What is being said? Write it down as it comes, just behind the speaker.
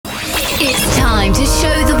It's time to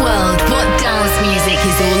show the world what dance music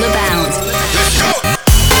is all about. Let's go!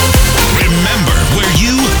 Remember where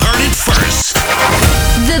you heard it first.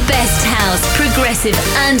 The best house, progressive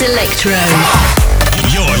and electro.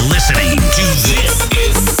 You're listening to This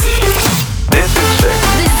Is Sick. This is Sick.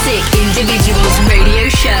 The Sick Individuals Radio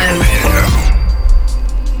Show.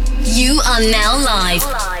 You are now live.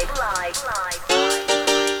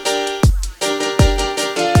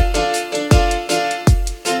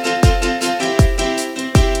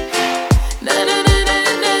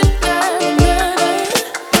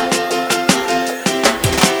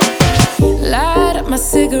 Light up my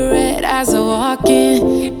cigarette as I walk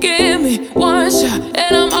in. Give me one shot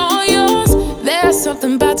and I'm all yours. There's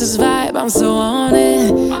something about this vibe, I'm so on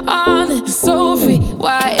it, so free.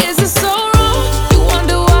 Why is it so wrong? You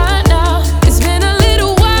wonder why now. It's been a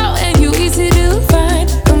little while and you easy to find.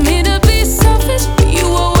 Don't mean to be selfish, but you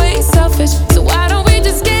always selfish. So why don't we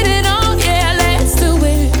just get it on? Yeah, let's do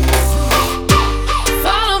it.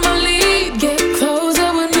 Follow my lead, get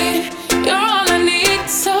closer with me. You're all I need,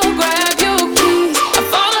 so grab your keys. I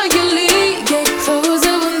follow your lead, get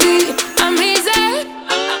closer with me. I'm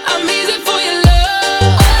easy for your love.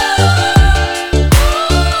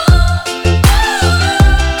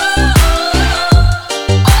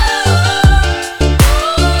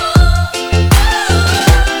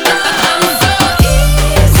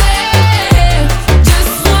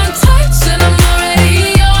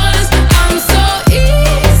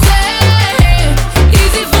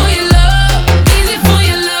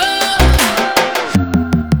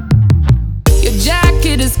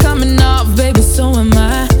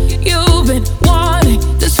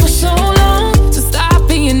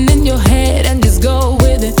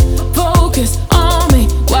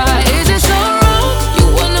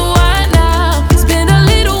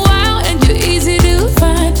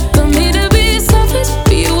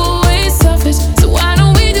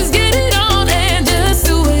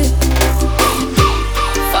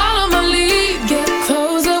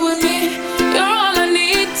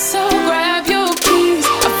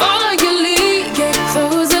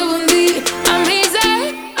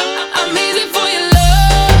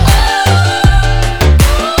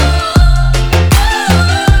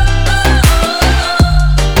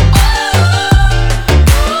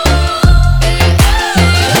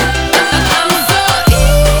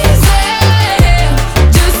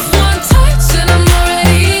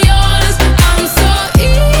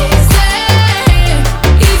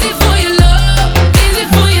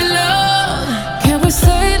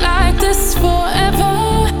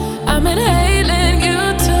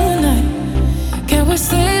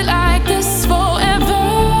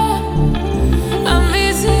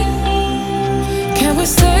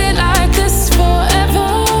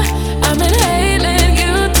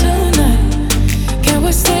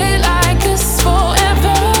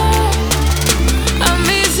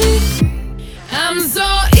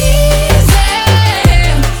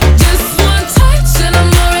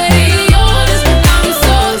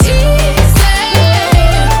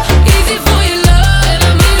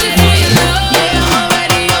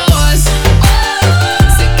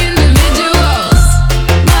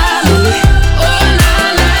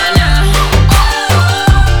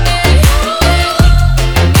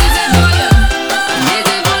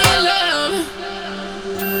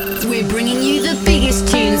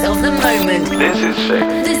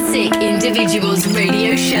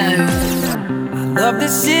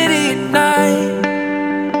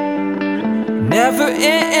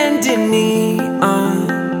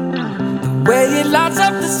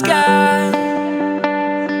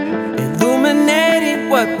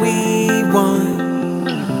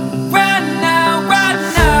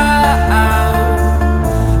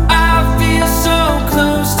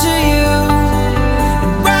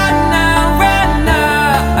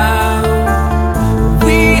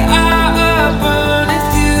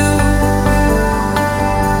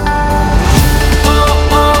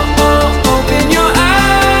 Open your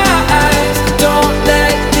eyes.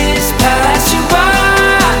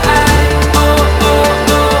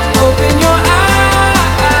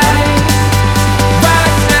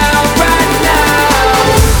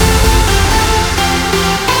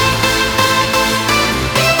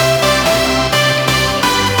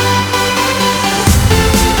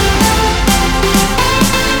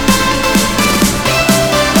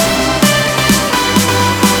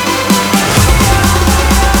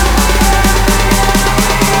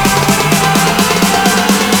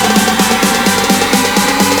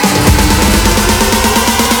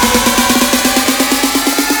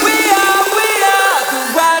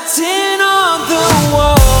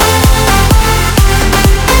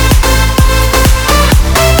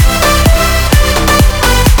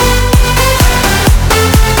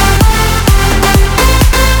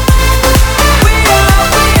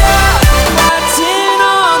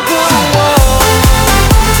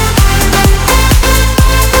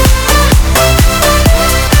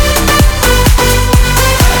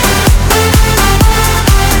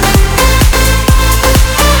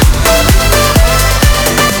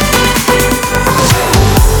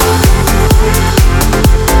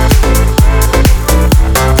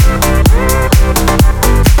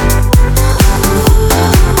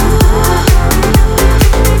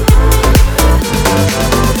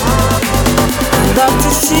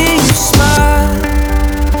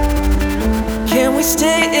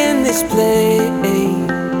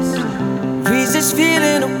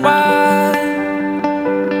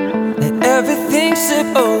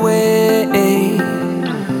 away.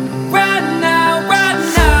 Right now,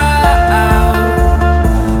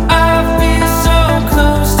 I feel so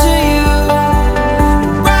close to you.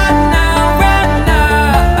 Right now,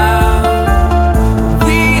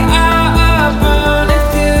 we are a burning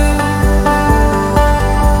few.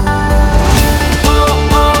 Oh,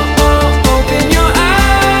 open your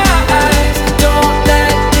eyes, don't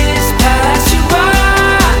let this pass you by.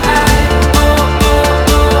 Oh,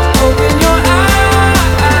 open your eyes,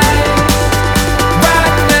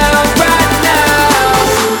 right now. We are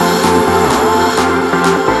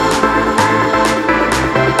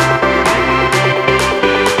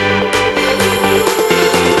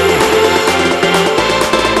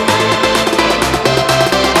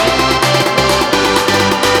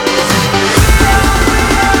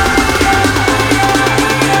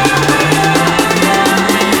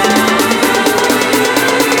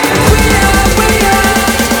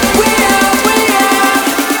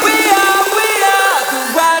the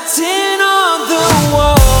writing on the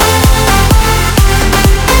wall.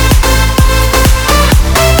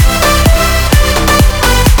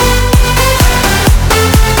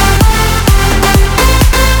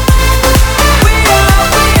 We are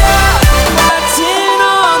writing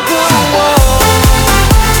on the wall.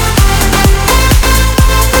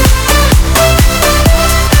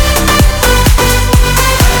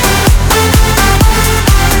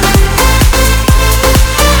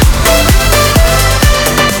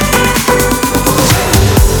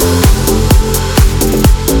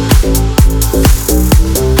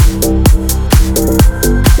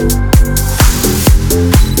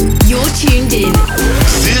 You're tuned in.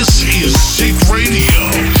 This is Sick Radio,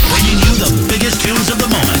 bringing you the biggest tunes of the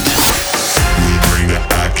moment. We bring the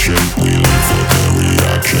action, we live for the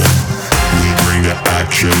reaction. We bring the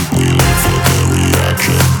action, we live for the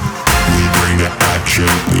reaction. We bring the action,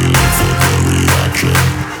 we live for the reaction.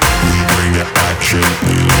 We bring the action,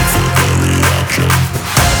 we live for the reaction.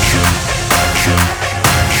 Action, action,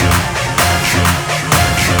 action, action,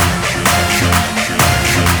 action, action,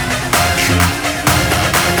 action, action.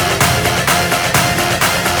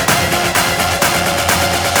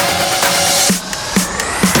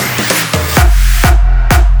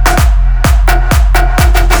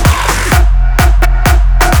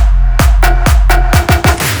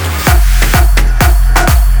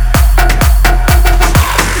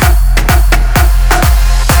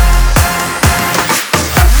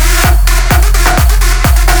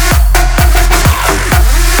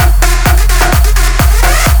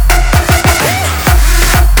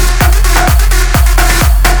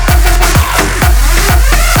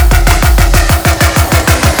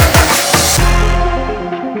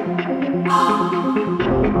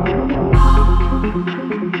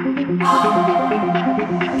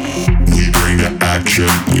 We bring the action,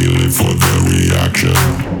 we live for the reaction.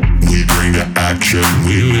 We bring the action,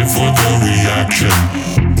 we live for the reaction.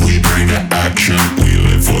 We bring the action, we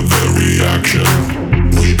live for the reaction.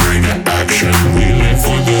 We bring the action, we live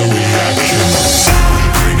for the reaction. We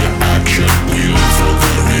bring the action, we live for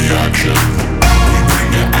the reaction. We bring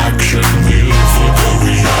the action, we live for the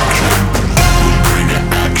reaction. We bring the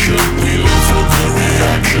action, we live for the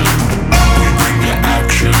reaction. We bring the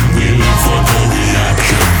action, we live for the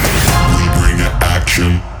reaction. We bring the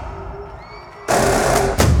action.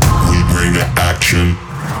 We bring the action.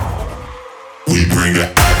 We bring the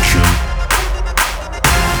action.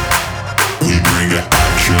 We bring the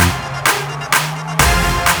action.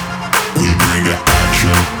 We bring the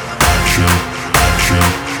action. Action. Action.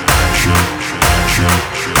 Action. Action.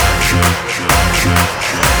 Action. Action.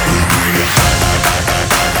 We bring the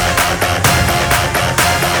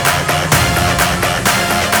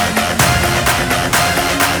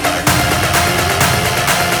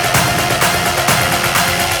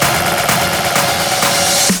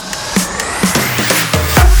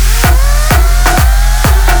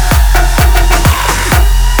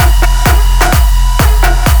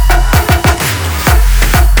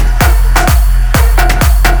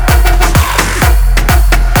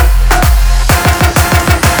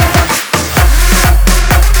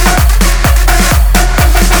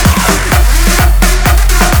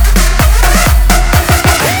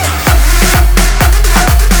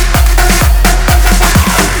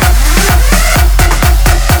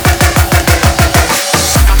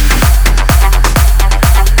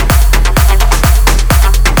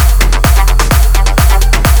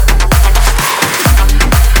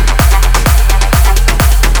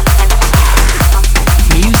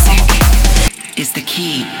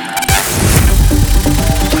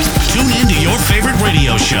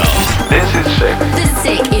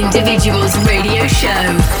Individuals Radio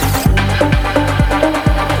Show.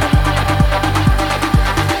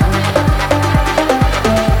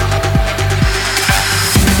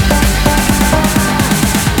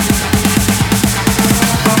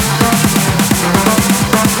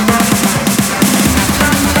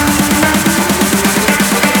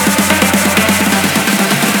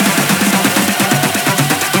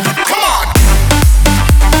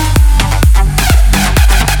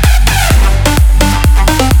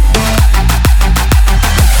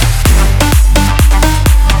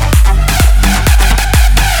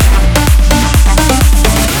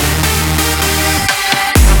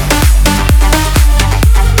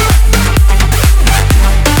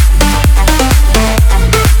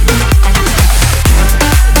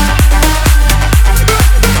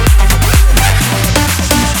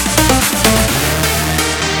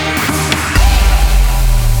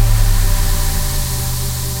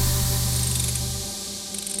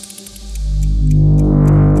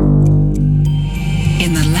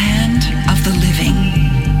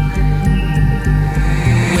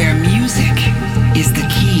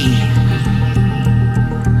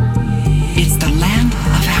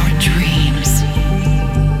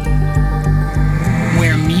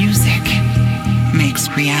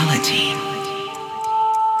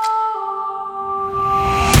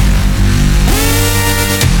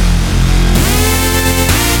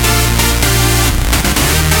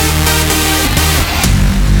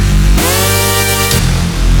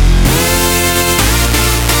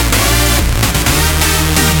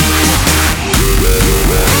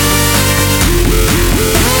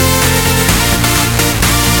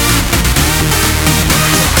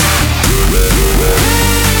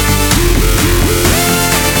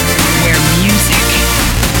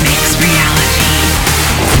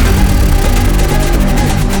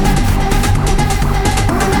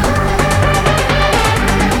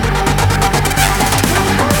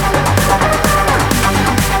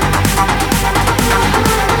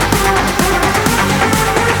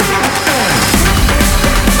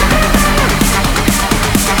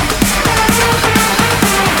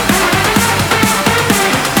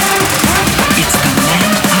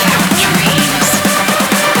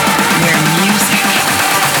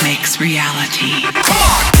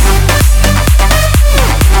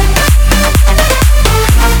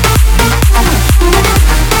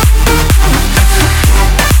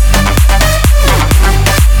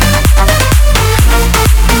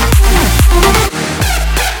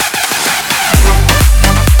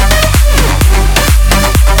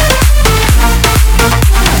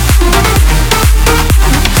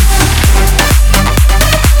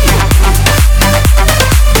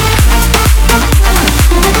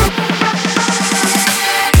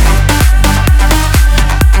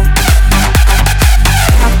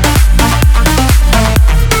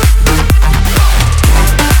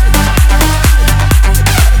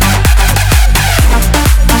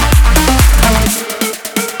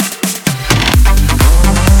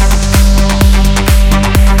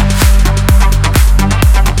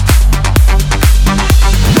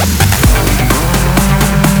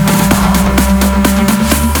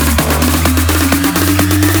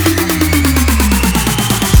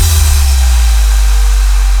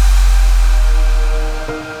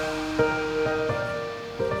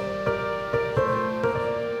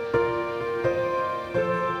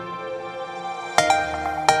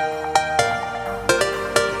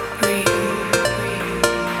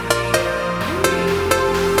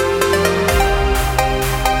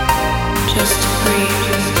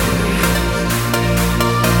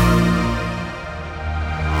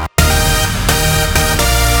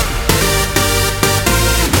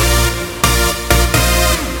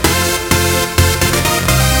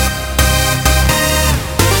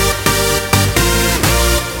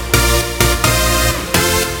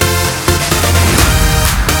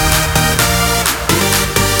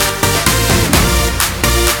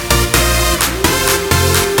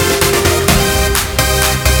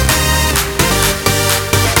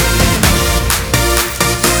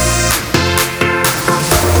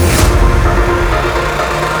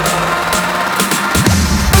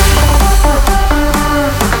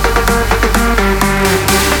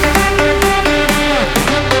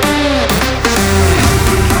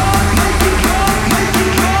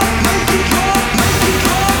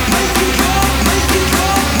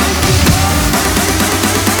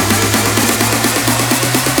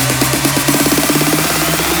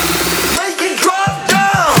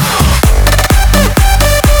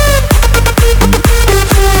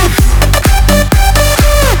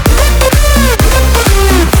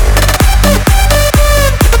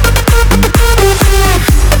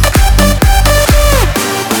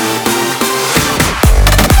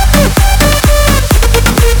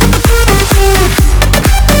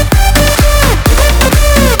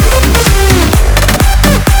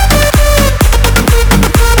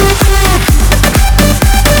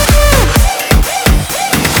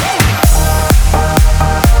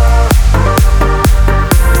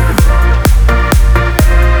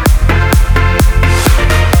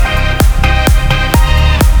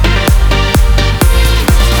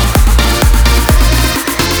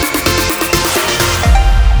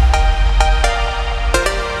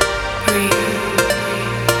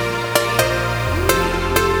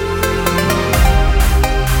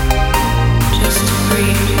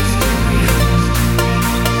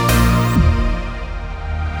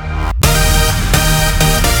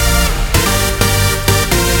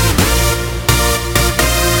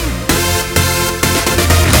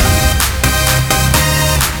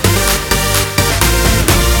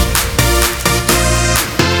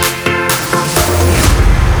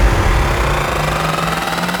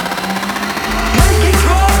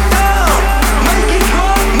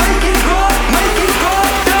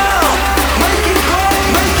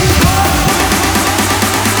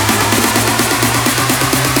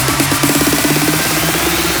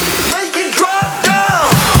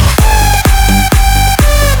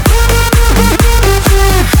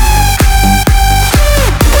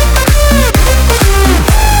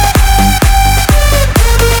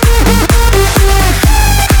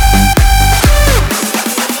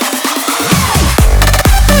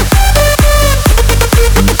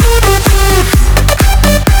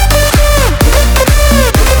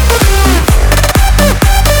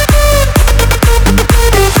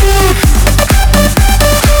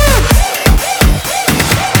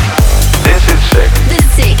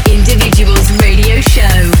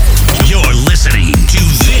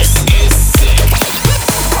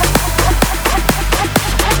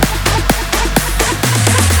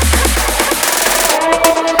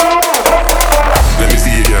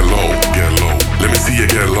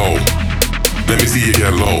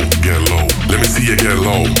 see you get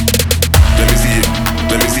low. Let me see it.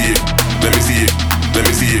 Let me see it. Let me see it. Let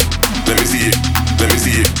me see it. Let me see it. Let me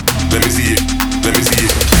see it. Let me see it. Let me see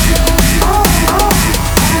it. Let me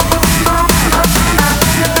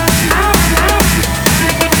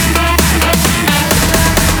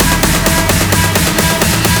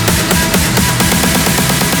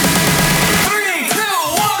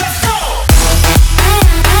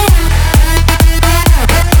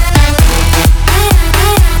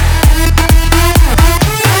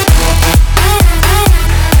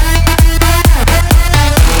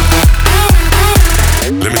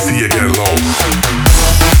see you get low.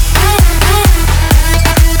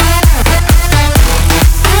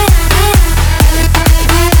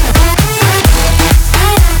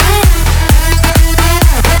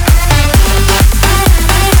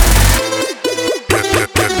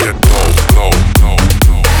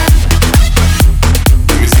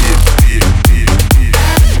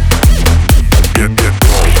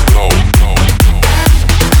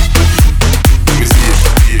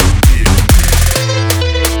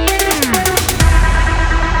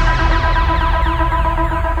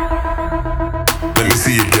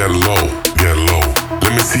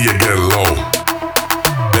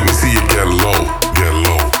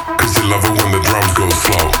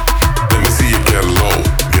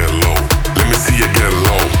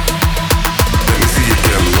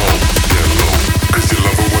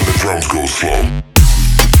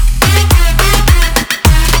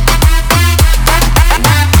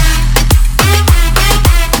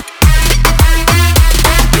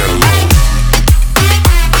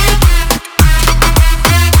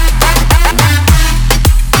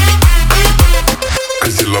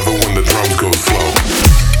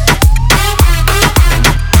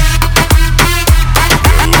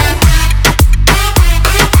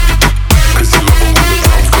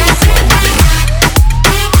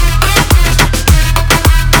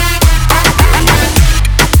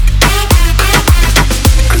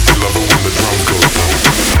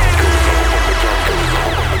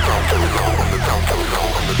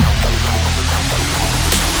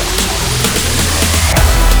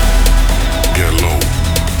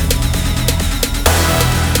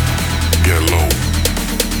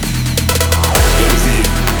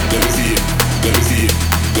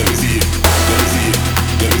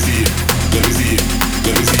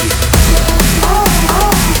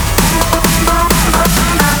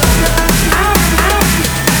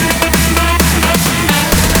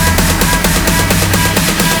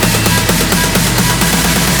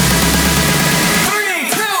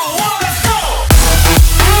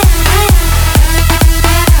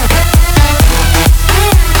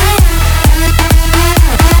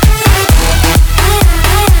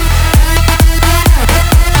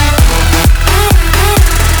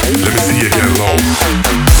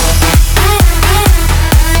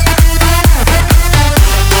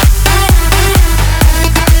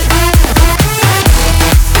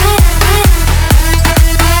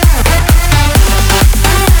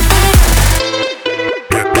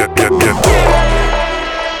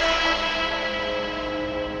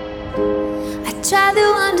 Try to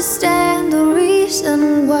understand the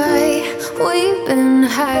reason why we've been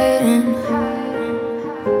hiding.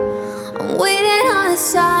 I'm waiting on a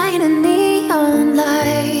sign of neon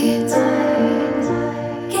lights.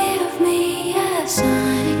 Give me a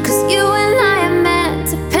sign, 'cause you and I are meant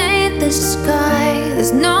to paint the sky.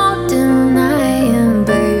 There's no denying,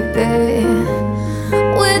 baby.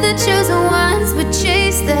 We're the chosen ones, we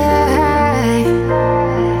chase the high.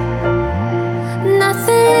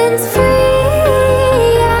 Nothing's free.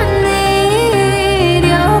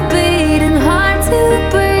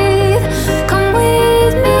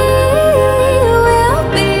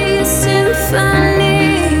 Soon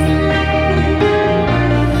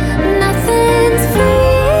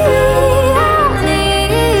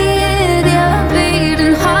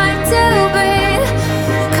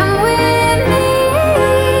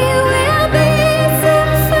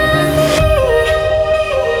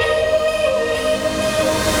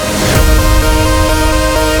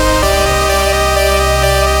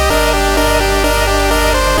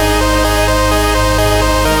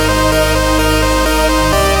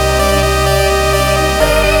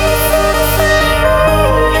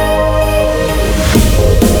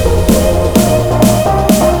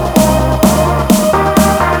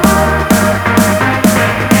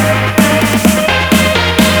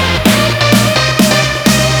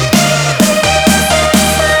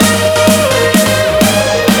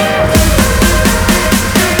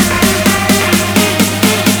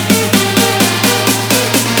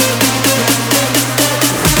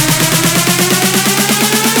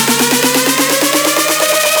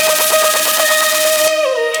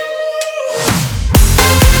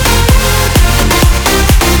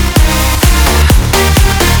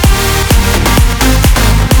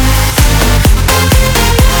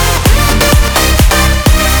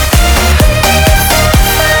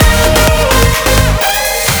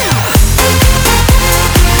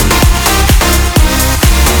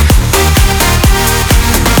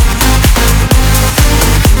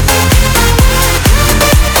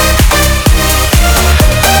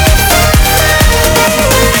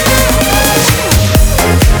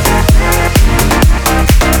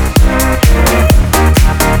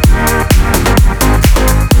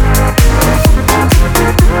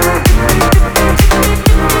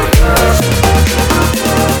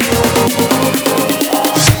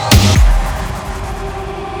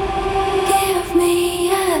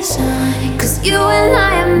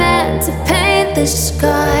the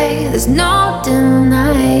sky, there's no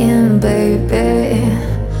denying, baby.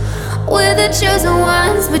 We're the chosen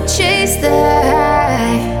ones, we chase the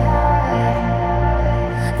high.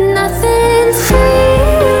 Nothing's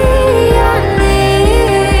free, I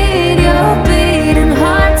need your beating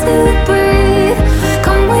heart to breathe.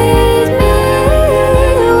 Come with me,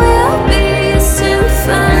 we'll be a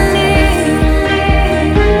symphony.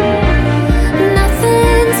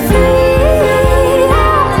 Nothing's free, I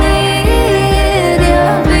need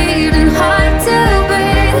your beating heart to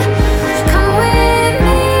breathe. Come with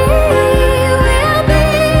me, we'll be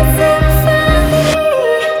a symphony.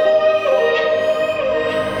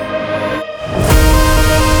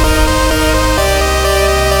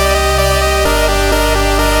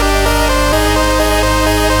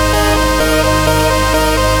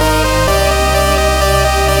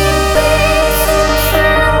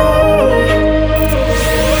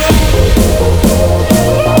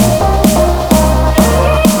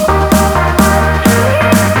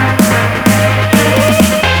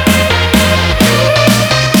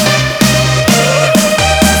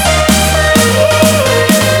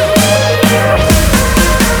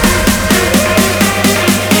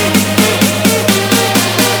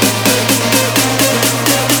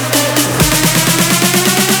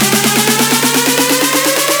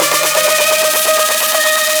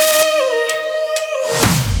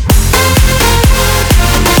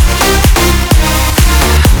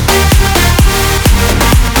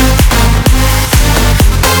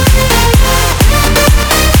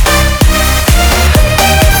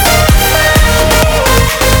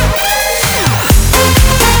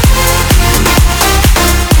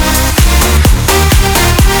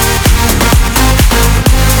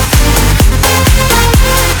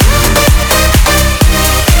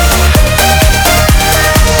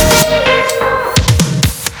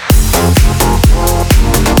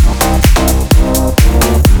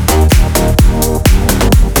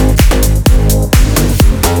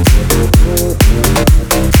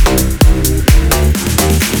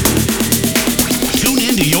 Tune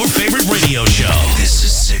in to your favorite radio show. This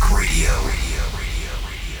is Sick Radio.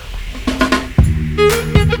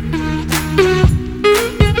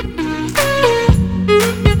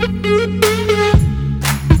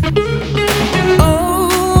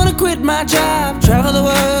 Oh, wanna quit my job, travel the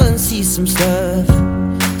world and see some stuff.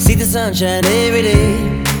 See the sunshine every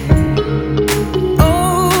day.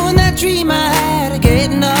 Oh, and that dream I had of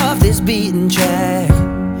getting off this beaten track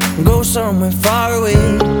and go somewhere far away.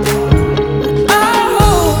 I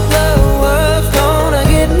hope the world's gonna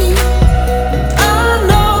get me. I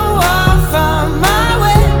know I'll find my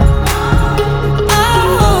way. I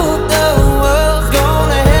hope the world's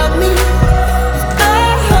gonna help me. I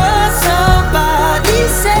heard somebody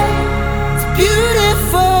say it's a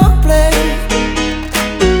beautiful place.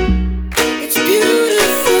 It's a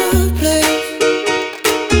beautiful place.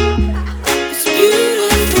 It's a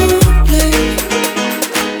beautiful place.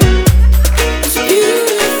 It's a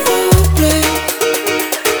beautiful place.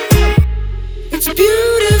 It's a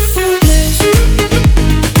beautiful place.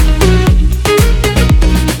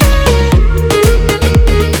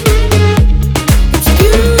 It's a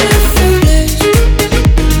beautiful place.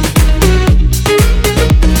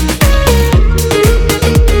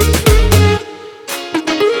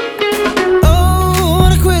 Oh,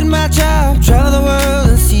 wanna quit my job, travel the world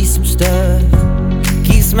and see some stuff.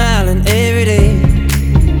 Keep smiling every day.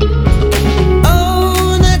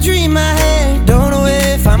 Oh, and that dream I had, don't know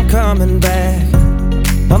if I'm coming back,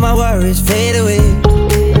 but my worries fade away.